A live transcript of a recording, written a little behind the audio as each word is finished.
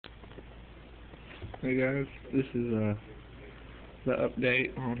Hey guys, this is the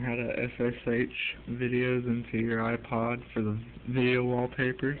update on how to SSH videos into your iPod for the video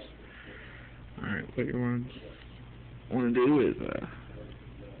wallpapers. Alright, what you want to do is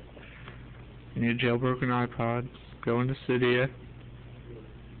you need a jailbroken iPod, go into Cydia,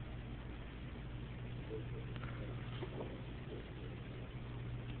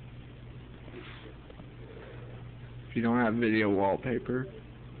 if you don't have video wallpaper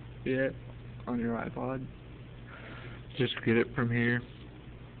yet on your iPod, just get it from here.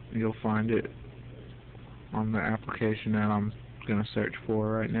 You'll find it on the application that I'm going to search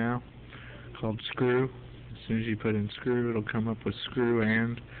for right now, called SKREW. As soon as you put in SKREW, it'll come up with SKREW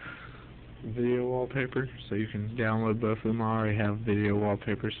and video wallpaper, so you can download both of them. I already have video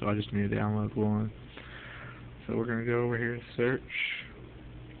wallpaper, so I just need to download one. So we're going to go over here to search.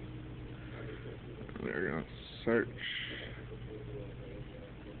 We're going to search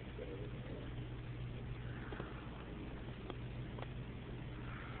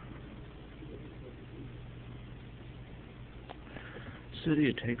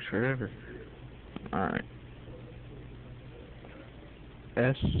Cydia. Takes forever. Alright.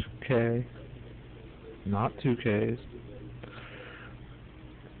 SK, not two Ks.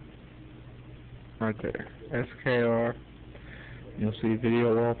 Right there. SKR. You'll see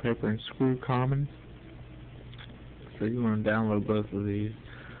video wallpaper and SKREW common. So you want to download both of these.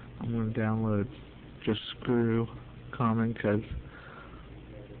 I'm going to download just SKREW common because,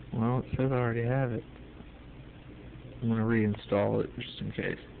 well, it says I already have it. I'm going to reinstall it just in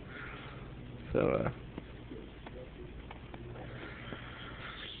case. So,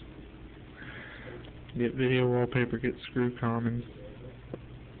 get video wallpaper, get SKREW common.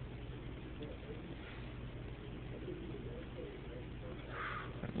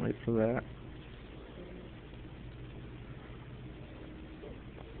 And wait for that.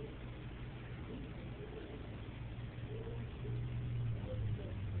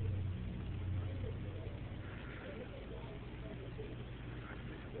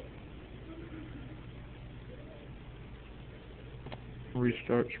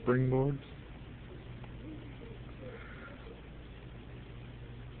 Restart Springboard.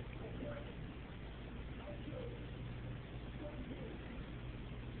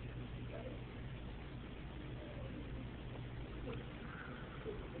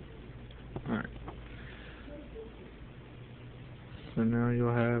 Alright. So now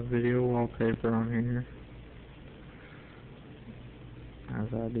you'll have video wallpaper on here, as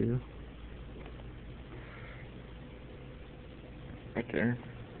I do. Right there.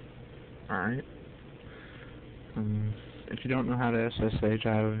 Alright. If you don't know how to SSH,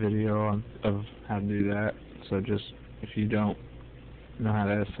 I have a video of how to do that. So just, if you don't know how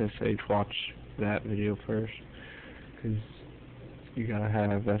to SSH, watch that video first, because you gotta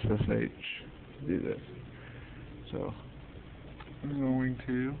have SSH to do this. So I'm going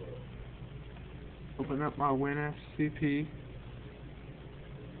to open up my WinSCP,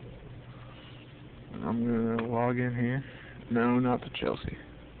 and I'm gonna log in here. No, not the Chelsea.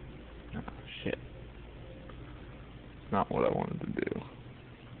 Oh, shit. Not what I wanted to do.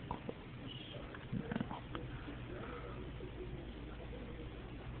 No.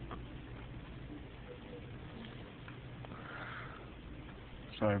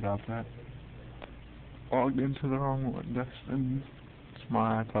 Sorry about that. Logged into the wrong one. It's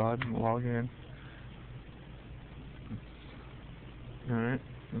my iPod. Log in. Alright.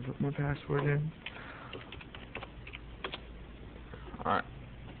 I'll put my password in. Alright.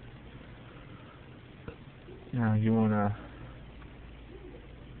 Now you want to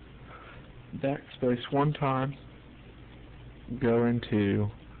backspace one time, go into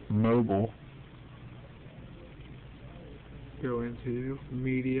mobile, go into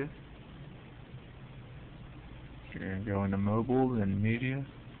media. You're going to go into mobile, then media,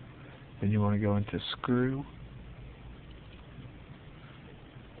 then you want to go into SKREW.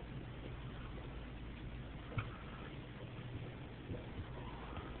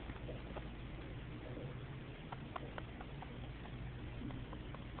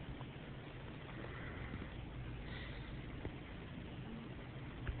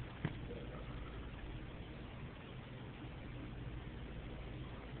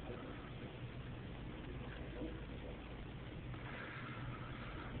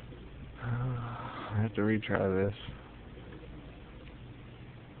 I have to retry this.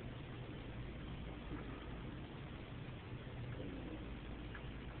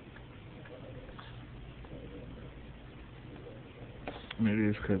 Maybe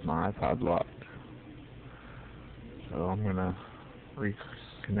it's because my iPod's locked. So I'm gonna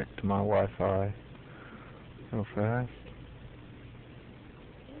reconnect to my Wi-Fi real fast.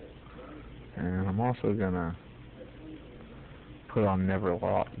 And I'm also gonna put on never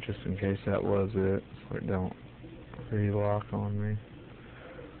lock just in case that was it, so it don't relock on me.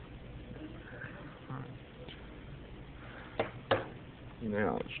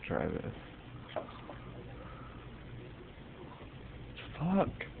 Now let's try this. Fuck,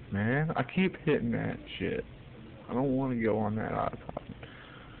 man. I keep hitting that shit. I don't want to go on that iPod.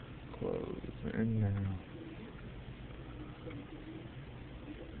 Close. And now.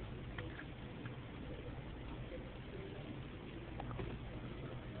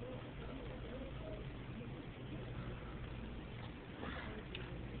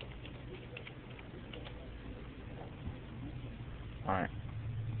 Alright.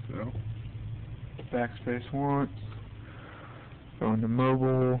 So, backspace once. Go into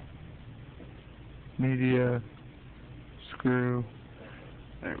mobile, media, SKREW.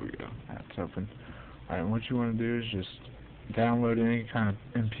 There we go. That's open. Alright, what you want to do is just download any kind of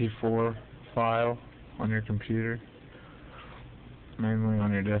MP4 file on your computer. Mainly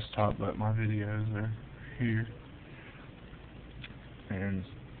on your desktop, but my videos are here. And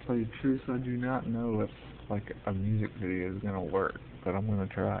to tell you the truth, I do not know if like a music video is gonna work, but I'm gonna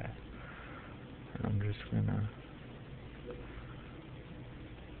try. And I'm just gonna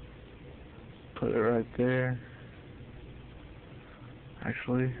put it right there.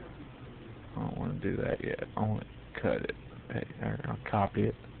 Actually, I don't want to do that yet. I want to cut it, or I'll copy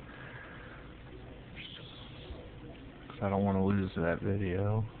it, because I don't want to lose that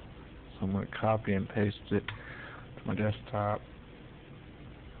video. So I'm going to copy and paste it to my desktop.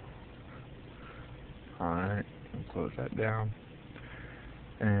 Alright, I'll close that down.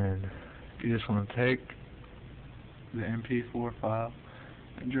 And you just want to take the MP4 file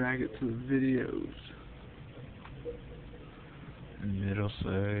and drag it to the videos. And it'll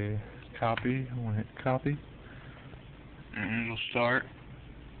say copy. I want to hit copy. And it'll start.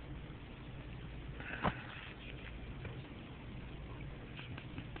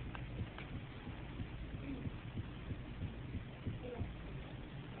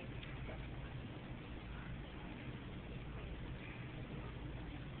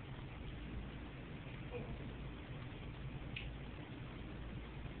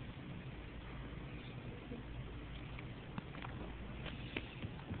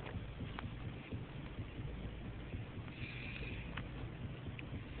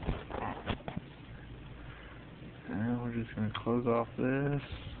 And we're just going to close off this.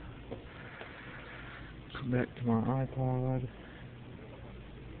 Come back to my iPod.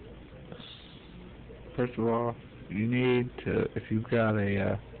 First of all, you need to, if you've got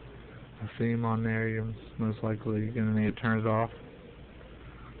a theme on there, you're most likely going to need to turn it off.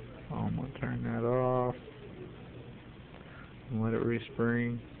 So I'm going to turn that off and let it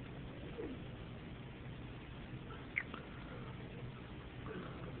respring.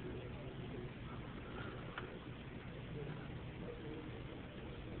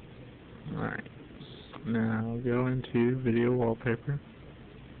 Alright, now go into video wallpaper.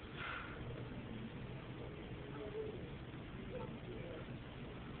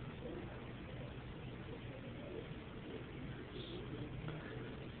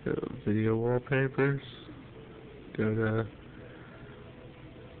 Go to video wallpapers, go to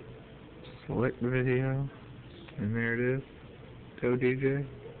select video, and there it is, go DJ.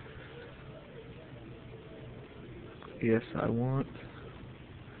 Yes, I want.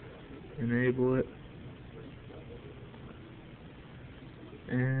 Enable it.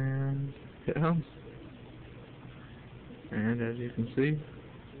 And hit home. And as you can see,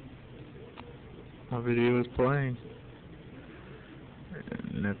 my video is playing.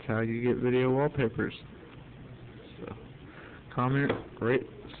 And that's how you get video wallpapers. So, comment, rate,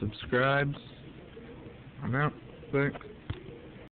 subscribe. I'm out. Thanks.